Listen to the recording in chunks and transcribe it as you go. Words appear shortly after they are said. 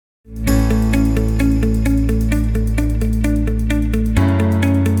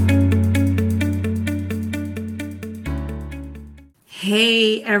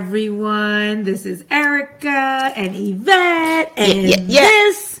Hey everyone, this is Ericka and Yvette, and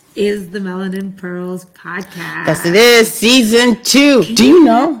this is the Melanin Pearls podcast. Yes, it is. Season 2. Do you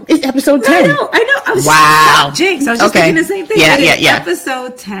know? It's episode 10. I know. I was jinx. I was just thinking the same thing. Yeah.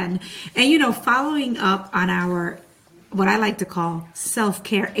 Episode 10. And following up on our what I like to call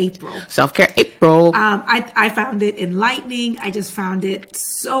Self-Care April. Self-Care April. I found it enlightening. I just found it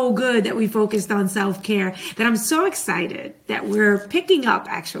so good that we focused on self-care, that I'm so excited that we're picking up,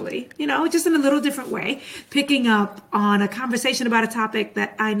 actually, just in a little different way, picking up on a conversation about a topic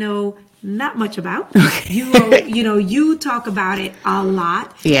that I know not much about. You talk about it a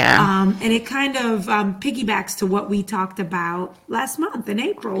lot. Yeah. And it kind of piggybacks to what we talked about last month in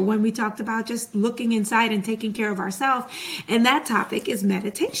April, when we talked about just looking inside and taking care of ourselves. And that topic is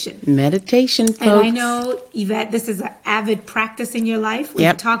meditation. Meditation, folks. And I know, Yvette, this is an avid practice in your life.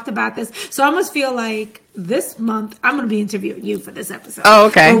 We've talked about this. So I almost feel like this month, I'm going to be interviewing you for this episode. Oh,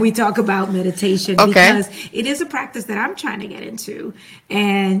 okay. Where we talk about meditation. Okay. Because it is a practice that I'm trying to get into.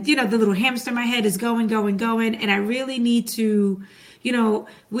 And, the little hamster in my head is going. And I really need to,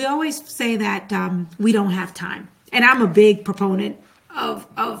 we always say that we don't have time. And I'm a big proponent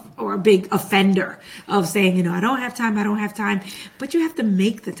or a big offender of saying, I don't have time, but you have to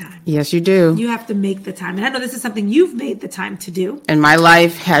make the time. Yes, you do. You have to make the time. And I know this is something you've made the time to do. And my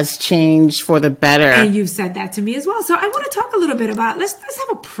life has changed for the better. And you've said that to me as well. So I want to talk a little bit about, let's have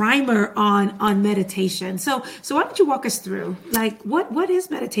a primer on meditation. So why don't you walk us through, like, what is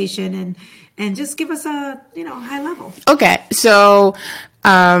meditation, and just give us a, high level. Okay. So,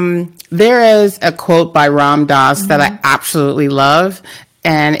 there is a quote by Ram Dass that I absolutely love,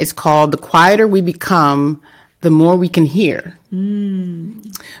 and it's called, "The quieter we become, the more we can hear."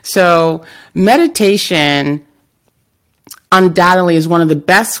 So meditation undoubtedly is one of the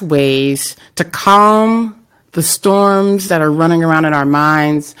best ways to calm the storms that are running around in our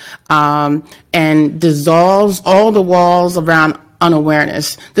minds, and dissolves all the walls around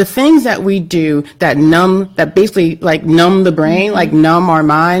unawareness. The things that we do that basically numb the brain, numb our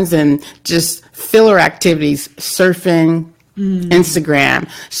minds, and just filler activities, surfing Instagram,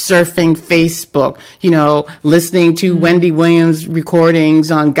 surfing Facebook, listening to Wendy Williams recordings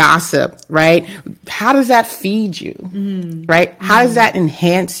on gossip, right? How does that feed you, right? How does that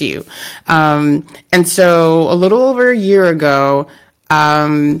enhance you? And so a little over a year ago,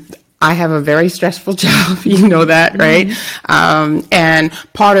 I have a very stressful job, you know that, right? And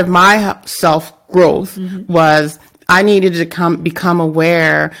part of my self-growth was I needed to become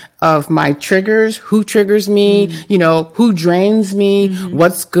aware of my triggers, who triggers me, who drains me,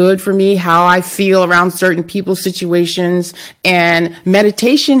 what's good for me, how I feel around certain people, situations. And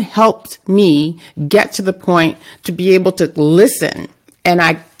meditation helped me get to the point to be able to listen. And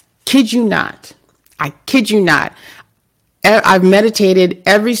I kid you not, I've meditated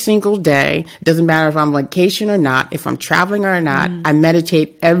every single day. It doesn't matter if I'm on vacation or not, if I'm traveling or not. I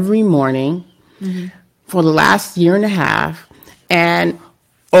meditate every morning for the last year and a half. And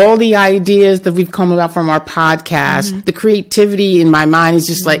all the ideas that we've come about from our podcast, the creativity in my mind is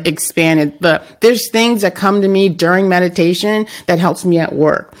just expanded. But there's things that come to me during meditation that helps me at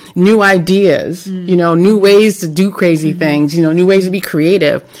work. New ideas, new ways to do crazy things, new ways to be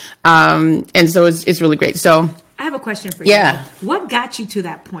creative. And so it's really great. So I have a question for you. Yeah. What got you to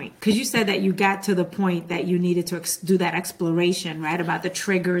that point? Because you said that you got to the point that you needed to do that exploration, right? About the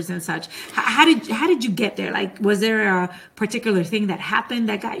triggers and such. How did you get there? Was there a particular thing that happened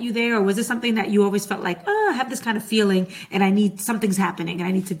that got you there? Or was it something that you always felt like, I have this kind of feeling and something's happening and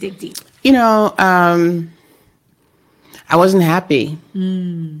I need to dig deep? I wasn't happy.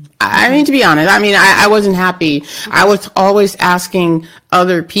 I mean, to be honest, I wasn't happy. I was always asking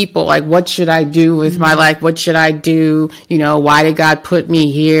other people, what should I do with my life? What should I do? Why did God put me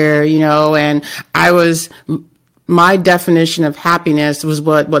here? And my definition of happiness was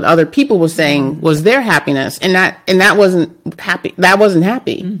what other people were saying was their happiness. And that wasn't happy. That wasn't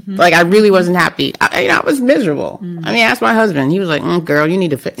happy. I really wasn't happy. I was miserable. I asked my husband, he was like, girl, you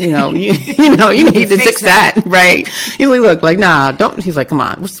need to, you need to fix that. Right. He's like, look, nah, don't. He's like, come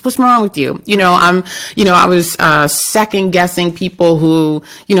on, what's wrong with you? I was, second guessing people who,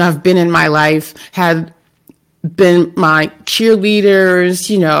 have been in my life, had been my cheerleaders,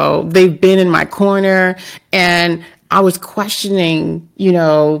 they've been in my corner, and I was questioning,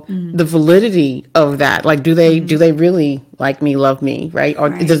 the validity of that. Do they really like me, love me, right?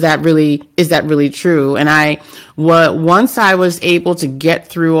 Or is that really true? And once I was able to get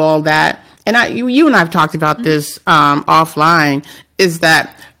through all that, and you and I've talked about this offline, is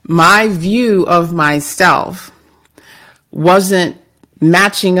that my view of myself wasn't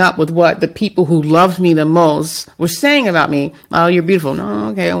matching up with what the people who loved me the most were saying about me. Oh, you're beautiful. No,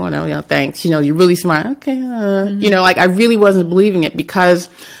 okay, well, no, yeah, thanks. You're really smart. Okay, like I really wasn't believing it because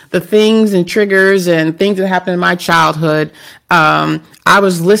the things and triggers and things that happened in my childhood, I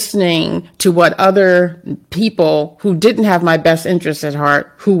was listening to what other people who didn't have my best interests at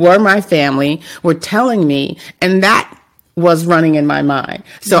heart, who were my family, were telling me, and that was running in my mind.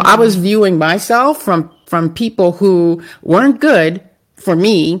 So I was viewing myself from people who weren't good for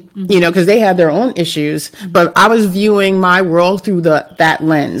me, because they had their own issues, but I was viewing my world through that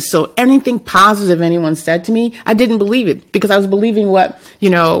lens. So anything positive anyone said to me, I didn't believe it because I was believing what,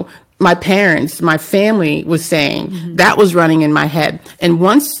 my parents, my family was saying. That was running in my head. And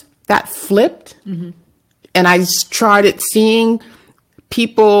once that flipped and I started seeing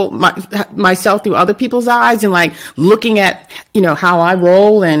people, myself through other people's eyes and like looking at, how I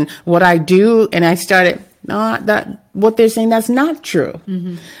roll and what I do. And I started, no, that what they're saying, that's not true.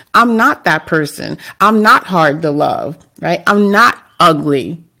 I'm not that person. I'm not hard to love, right? I'm not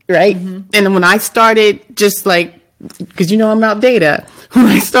ugly, right? And when I started just like, because I'm about data, when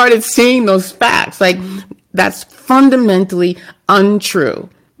I started seeing those facts, like that's fundamentally untrue,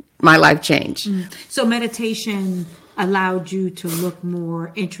 my life changed. So meditation allowed you to look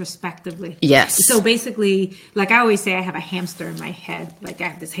more introspectively. Yes. So basically, like I always say, I have a hamster in my head. Like I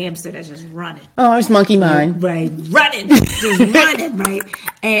have this hamster that's just running. Oh, it's monkey mind. Right. Running. Just running, right?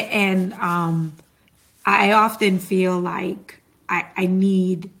 And I often feel like I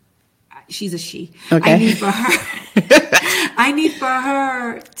need, she's a she. Okay. I need for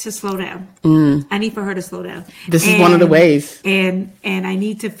her to slow down. I need for her to slow down. This is one of the ways. And I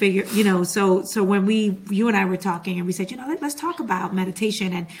need to figure, so when you and I were talking and we said, let's talk about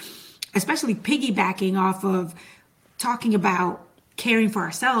meditation and especially piggybacking off of talking about caring for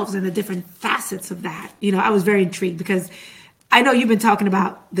ourselves and the different facets of that. I was very intrigued because I know you've been talking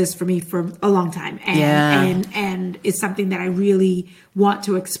about this for me for a long time, and it's something that I really want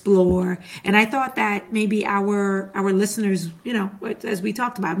to explore. And I thought that maybe our listeners, as we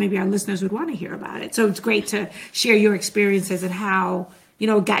talked about, maybe our listeners would want to hear about it. So it's great to share your experiences and how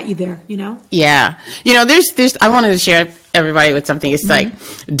it got you there. Yeah, there's. I wanted to share everybody with something. It's like,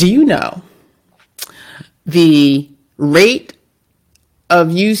 do you know the rate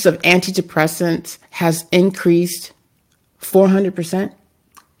of use of antidepressants has increased 400%?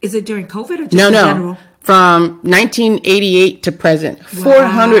 Is it during COVID or just in general? From 1988 to present,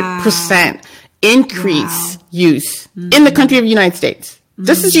 400% increase use in the country of the United States.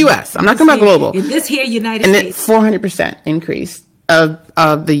 This is U.S. I'm not talking about global. In this here United States. 400% increase of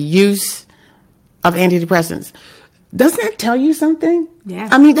the use of antidepressants. Doesn't that tell you something? Yeah.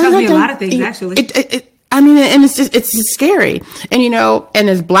 I mean, tells me a lot of things, actually. And it's scary. And, and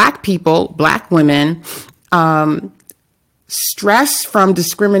as Black people, Black women, stress from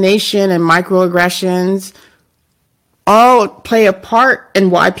discrimination and microaggressions all play a part in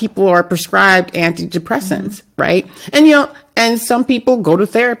why people are prescribed antidepressants, right? And, and some people go to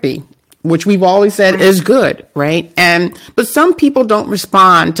therapy, which we've always said is good, right? But some people don't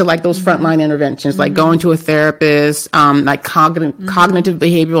respond to like those frontline interventions, like going to a therapist, like cognitive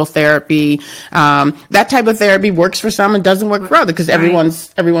behavioral therapy. That type of therapy works for some and doesn't work for others because everyone's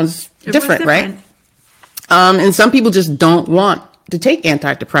different, right? And some people just don't want to take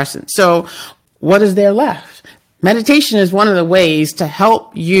antidepressants. So what is there left? Meditation is one of the ways to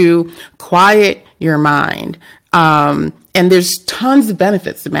help you quiet your mind. And there's tons of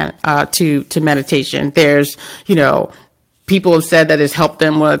benefits to meditation. There's, people have said that it's helped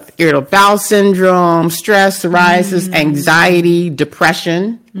them with irritable bowel syndrome, stress, psoriasis, anxiety,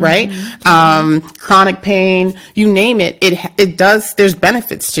 depression, right? Chronic pain, you name it. It does, there's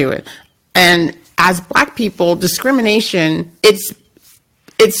benefits to it. And as Black people, discrimination, it's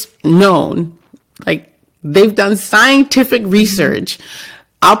known. Like they've done scientific research.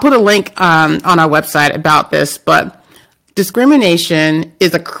 I'll put a link on our website about this, but discrimination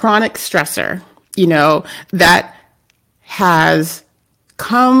is a chronic stressor, that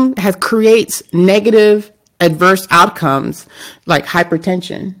creates negative adverse outcomes like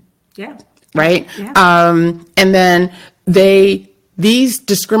hypertension. Yeah. Right. Yeah. And then these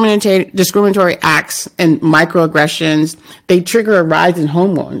discriminatory acts and microaggressions, they trigger a rise in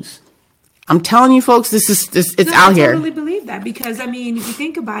hormones. I'm telling you, folks, it's out here. I totally believe that because, if you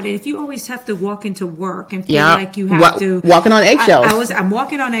think about it, if you always have to walk into work and feel like you have to... Walking on eggshells. I'm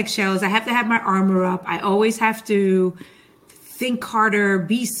walking on eggshells. I have to have my armor up. I always have to think harder,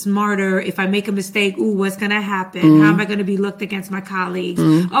 be smarter. If I make a mistake, what's going to happen? How am I going to be looked against my colleagues?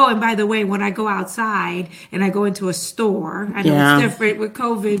 Oh, and by the way, when I go outside and I go into a store, I know it's different with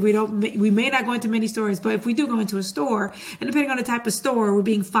COVID. We may not go into many stores, but if we do go into a store, and depending on the type of store, we're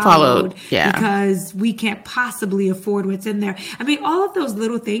being followed. Because we can't possibly afford what's in there. I mean, all of those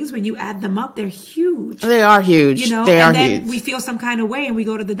little things, when you add them up, they're huge. They are huge. And then we feel some kind of way and we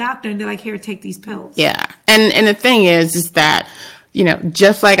go to the doctor and they're like, here, take these pills. Yeah. And the thing is that,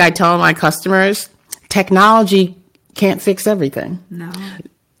 just like I tell my customers, technology can't fix everything. No.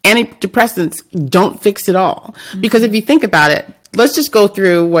 Antidepressants don't fix it all. Because if you think about it, let's just go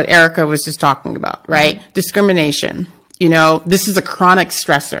through what Ericka was just talking about, right? Discrimination. This is a chronic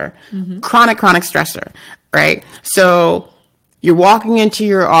stressor, chronic stressor, right? So you're walking into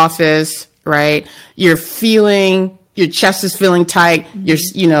your office, right? Your chest is feeling tight.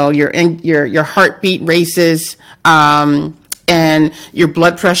 Your heartbeat races, and your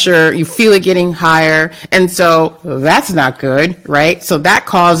blood pressure, you feel it getting higher. And so that's not good, right? So that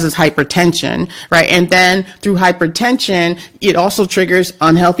causes hypertension, right? And then through hypertension, it also triggers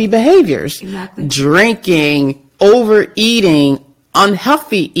unhealthy behaviors, drinking, overeating,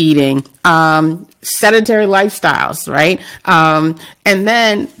 unhealthy eating, sedentary lifestyles, right? And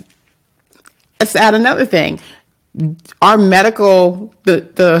then let's add another thing. Our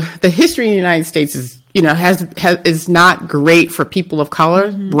the history in the United States is, is not great for people of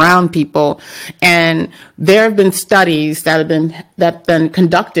color, brown people. And there have been studies that have been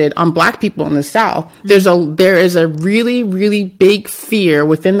conducted on Black people in the South. There is a really, really big fear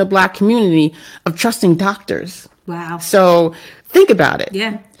within the Black community of trusting doctors. Wow. So think about it.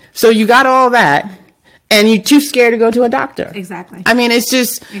 Yeah. So you got all that, and you're too scared to go to a doctor. Exactly. I mean, it's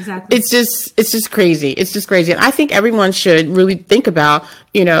just crazy. It's just crazy. And I think everyone should really think about,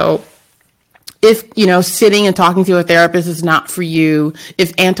 if, sitting and talking to a therapist is not for you,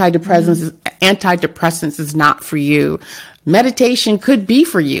 if antidepressants is not for you, meditation could be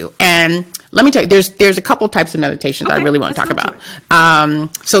for you. And let me tell you, there's a couple types of meditations I really want to talk about.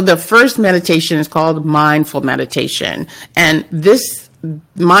 So the first meditation is called mindful meditation. And this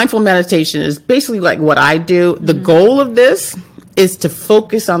mindful meditation is basically like what I do. The goal of this is to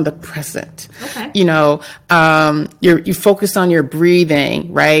focus on the present. Okay. You focus on your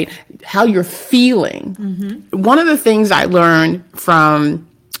breathing, right? How you're feeling. One of the things I learned from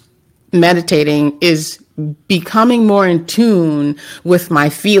meditating is becoming more in tune with my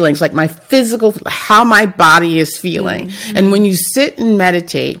feelings, like my physical, how my body is feeling. And when you sit and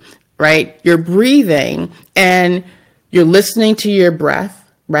meditate, right, you're breathing and you're listening to your breath.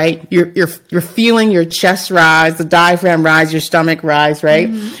 Right? You're feeling your chest rise, the diaphragm rise, your stomach rise, right?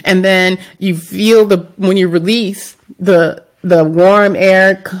 And then you feel when you release the warm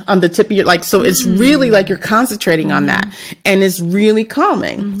air on the tip of your, so it's really like you're concentrating on that, and it's really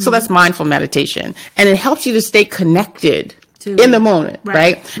calming. So that's mindful meditation, and it helps you to stay connected in the moment,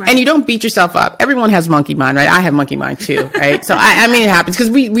 right? And you don't beat yourself up. Everyone has monkey mind, right? I have monkey mind too, right? So I mean, it happens because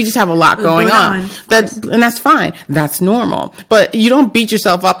we just have a lot going on. And that's fine. That's normal. But you don't beat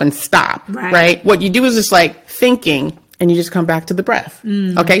yourself up and stop, right? What you do is just like thinking, and you just come back to the breath.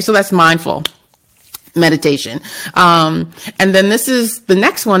 Okay, so that's mindful meditation. And then the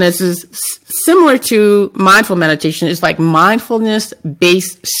next one is similar to mindful meditation. It's like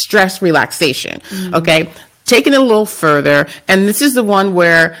mindfulness-based stress relaxation. Okay. Taking it a little further, and this is the one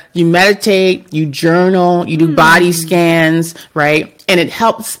where you meditate, you journal, you do body scans, right? And it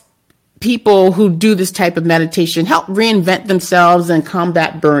helps people who do this type of meditation help reinvent themselves and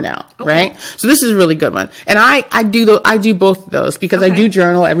combat burnout, right? So this is a really good one. And I do both of those because I do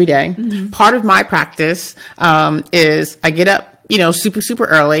journal every day. Part of my practice is I get up, super, super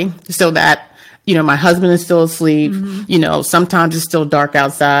early so that my husband is still asleep. Sometimes it's still dark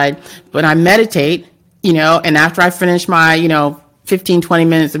outside, but I meditate. And after I finish my, 15, 20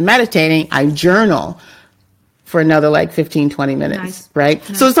 minutes of meditating, I journal for another 15, 20 minutes, right?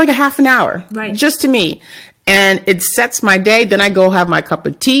 So it's like a half an hour, just to me. And it sets my day. Then I go have my cup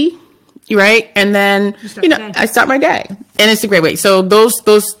of tea, right? And then, I start my day. And it's a great way. So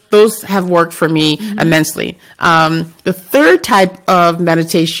those have worked for me immensely. The third type of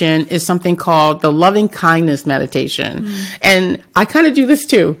meditation is something called the loving kindness meditation. And I kind of do this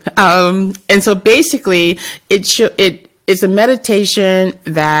too. And so basically it's a meditation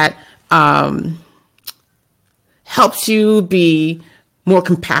that, helps you be more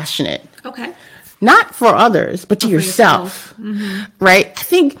compassionate. Okay. Not for others, but to yourself. Right? I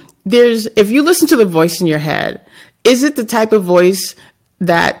think if you listen to the voice in your head, is it the type of voice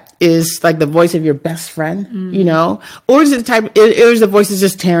that is like the voice of your best friend, you know, or is it the voice that's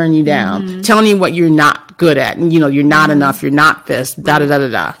just tearing you down, telling you what you're not good at, and, you know, you're not enough, you're not this, da da da da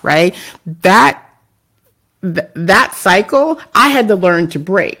da, right? That cycle I had to learn to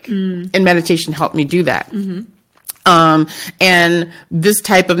break, and meditation helped me do that. And this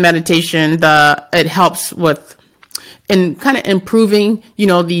type of meditation, it helps with kind of improving, you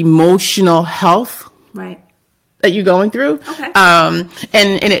know, the emotional health, right, that you're going through. Okay. And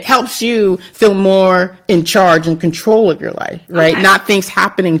it helps you feel more in charge and control of your life, right? Okay. Not things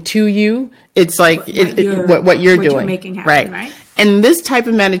happening to you. It's like what you're doing, you're making happen, right? And this type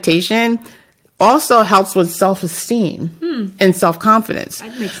of meditation also helps with self-esteem and self-confidence.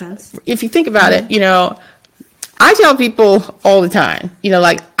 That makes sense. If you think about it, you know, I tell people all the time, you know,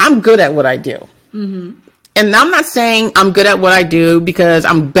 like, I'm good at what I do. And I'm not saying I'm good at what I do because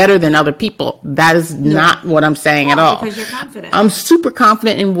I'm better than other people. That is not what I'm saying at all. Because you're confident. I'm super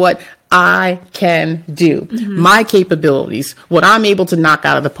confident in what I can do, my capabilities, what I'm able to knock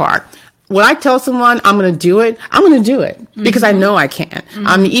out of the park. When I tell someone I'm going to do it, I'm going to do it because I know I can.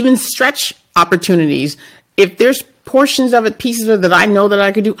 Even stretch opportunities. If there's portions of it, pieces of it that I know that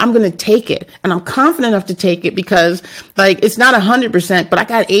I could do, I'm going to take it. And I'm confident enough to take it because, like, it's not 100%, but I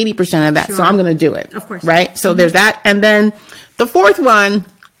got 80% of that. Sure. So I'm going to do it. Of course. Right. So there's that. And then the fourth one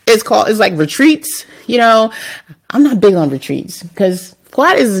is like retreats. You know, I'm not big on retreats because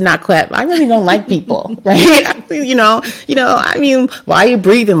quiet is not quiet. I really don't like people, right? you know, I mean, why are you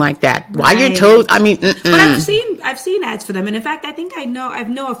breathing like that? Why your toes? I mean, but I've seen ads for them. And in fact, I think I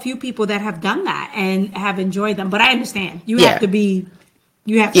know a few people that have done that and have enjoyed them, but I understand you have to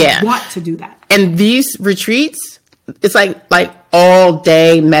want to do that. And these retreats, it's like all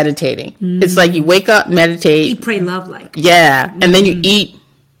day meditating. It's like you wake up, meditate, eat, pray, love, like, and then you eat.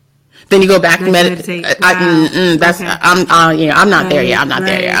 Then you go back to meditate. Wow. That's okay. I'm not there yet. I'm not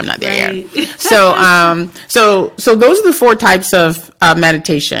there yet. So those are the four types of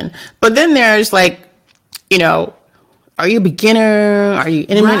meditation. But then there's like, you know, are you a beginner? Are you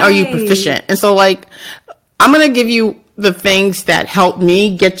intermediate? Are you proficient? And so, like, I'm gonna give you the things that help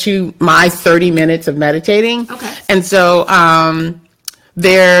me get to my 30 minutes of meditating. Okay. And so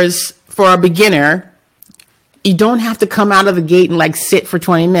there's, for a beginner, you don't have to come out of the gate and like sit for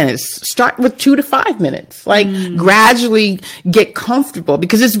 20 minutes. Start with 2 to 5 minutes. Like gradually get comfortable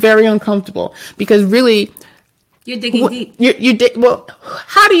because it's very uncomfortable. Because really, you're digging deep. Well,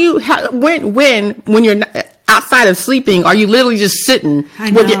 when you're not, outside of sleeping, are you literally just sitting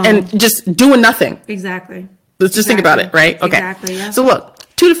and just doing nothing? Exactly. Let's just think about it, right? Okay. Exactly. Yeah. So look,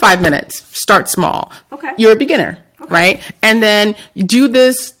 2 to 5 minutes. Start small. Okay. You're a beginner, right? And then you do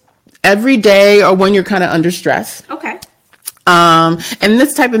this every day or when you're kind of under stress. Okay. And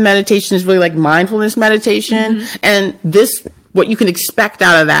this type of meditation is really like mindfulness meditation. And this, what you can expect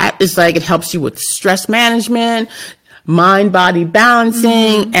out of that is like, it helps you with stress management, mind body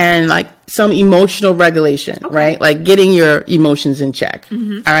balancing, and like some emotional regulation, right? Like getting your emotions in check.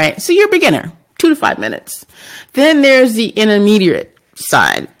 All right. So you're a beginner, 2 to 5 minutes. Then there's the intermediate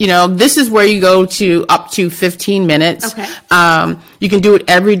side. You know, this is where you go to up to 15 minutes. Okay. You can do it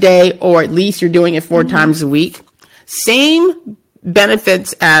every day, or at least you're doing it 4 times a week. Same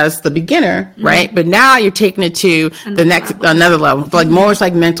benefits as the beginner, right? But now you're taking it to another level. Like more, it's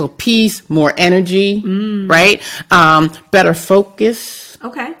like mental peace, more energy, right? Better focus.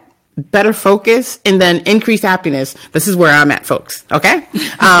 Okay. Better focus, and then increased happiness. This is where I'm at, folks. Okay.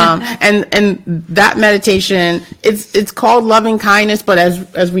 And that meditation, it's called loving kindness, but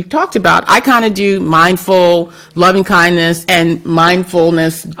as we talked about, I kind of do mindful loving kindness and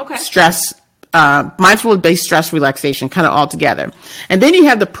mindfulness stress, mindful-based stress relaxation kind of all together. And then you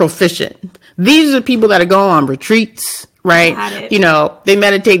have the proficient. These are the people that are going on retreats, right? You know, they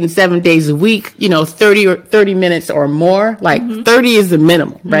meditate 7 days a week, you know, 30 minutes or more, like 30 is the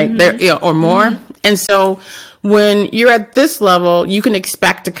minimum, right? There, you know, or more. And so when you're at this level, you can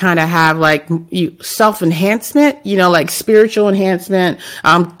expect to kind of have like self-enhancement, you know, like spiritual enhancement,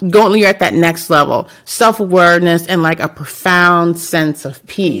 you're at that next level, self-awareness and like a profound sense of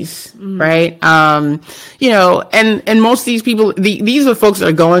peace, right? You know, and most of these people, these are folks that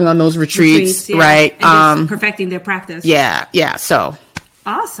are going on those retreats, right? And perfecting their practice. Yeah. So.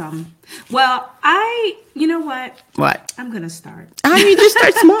 Awesome. Well, you know what? What? I'm going to start. You just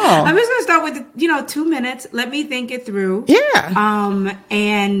start small. I'm just going to start with, 2 minutes. Let me think it through. Yeah.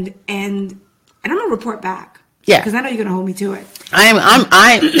 And I'm going to report back. Yeah. Because I know you're going to hold me to it.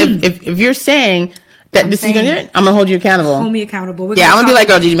 If you're saying that this is going to do it, I'm going to hold you accountable. Hold me accountable. I'm going to be like,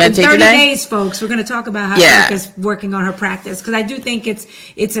 oh, did you meditate today? 30 days, folks. We're going to talk about how Ericka's working on her practice. Because I do think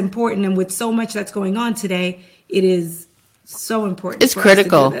it's important. And with so much that's going on today, it is So important. It's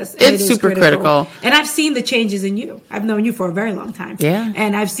critical. It's super critical. And I've seen the changes in you. I've known you for a very long time. Yeah.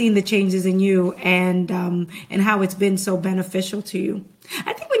 And I've seen the changes in you and how it's been so beneficial to you.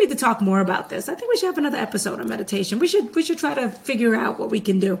 I think we need to talk more about this. I think we should have another episode on meditation. We should try to figure out what we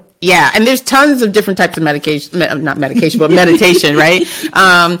can do. Yeah, and there's tons of different types of not medication, but meditation, right?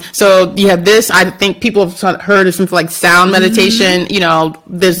 So you have this. I think people have heard of something like sound meditation. You know,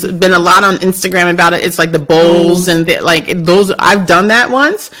 there's been a lot on Instagram about it. It's like the bowls and those. I've done that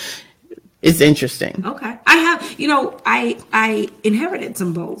once. It's interesting. Okay. I have, I inherited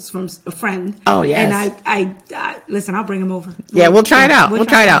some bowls from a friend. Oh, yes. And I listen, I'll bring them over. Yeah, we'll try it out. We'll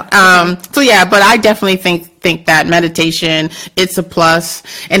try it out. Okay. So yeah, but I definitely think that meditation, it's a plus.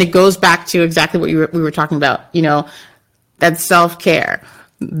 And it goes back to exactly what we were talking about, that self-care.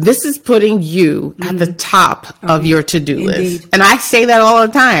 This is putting you at the top of your to-do list. And I say that all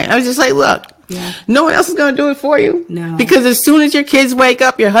the time. I was just like, look, no one else is going to do it for you. No. Because as soon as your kids wake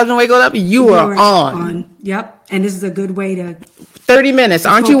up, your husband wakes up, you are on. Yep. And this is a good way to 30 minutes.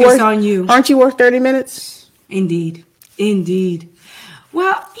 Aren't you worth 30 minutes? Indeed.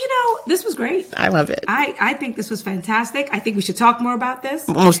 Well, this was great. I love it. I think this was fantastic. I think we should talk more about this.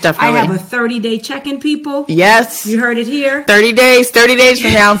 Most definitely. I have a 30-day check-in, people. Yes. You heard it here. 30 days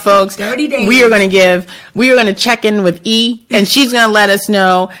from now, folks. 30 days. We are going to check in with E, and she's going to let us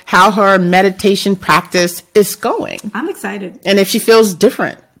know how her meditation practice is going. I'm excited. And if she feels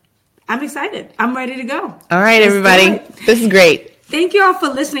different. I'm excited. I'm ready to go. All right, everybody. This is great. Thank you all for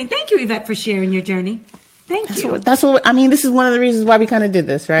listening. Thank you, Yvette, for sharing your journey. Thank you. That's what I mean. This is one of the reasons why we kind of did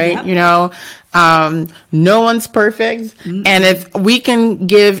this, right? Yep. No one's perfect. Mm-hmm. And if we can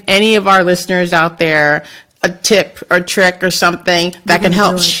give any of our listeners out there a tip or trick or something that can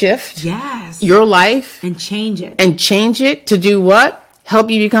help shift your life and change it to do what? Help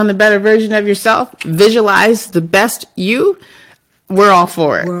you become the better version of yourself. Visualize the best you. We're all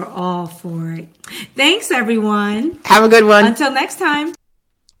for it. Thanks, everyone. Have a good one. Until next time.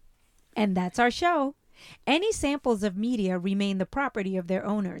 And that's our show. Any samples of media remain the property of their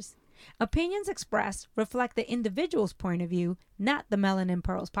owners. Opinions expressed reflect the individual's point of view, not the Melanin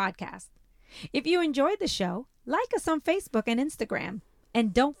Pearls podcast. If you enjoyed the show, like us on Facebook and Instagram.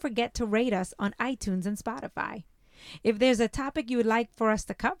 And don't forget to rate us on iTunes and Spotify. If there's a topic you would like for us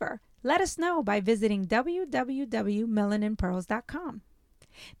to cover, let us know by visiting www.melaninpearls.com.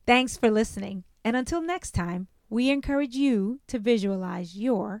 Thanks for listening. And until next time, we encourage you to visualize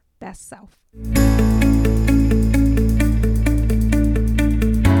your best self.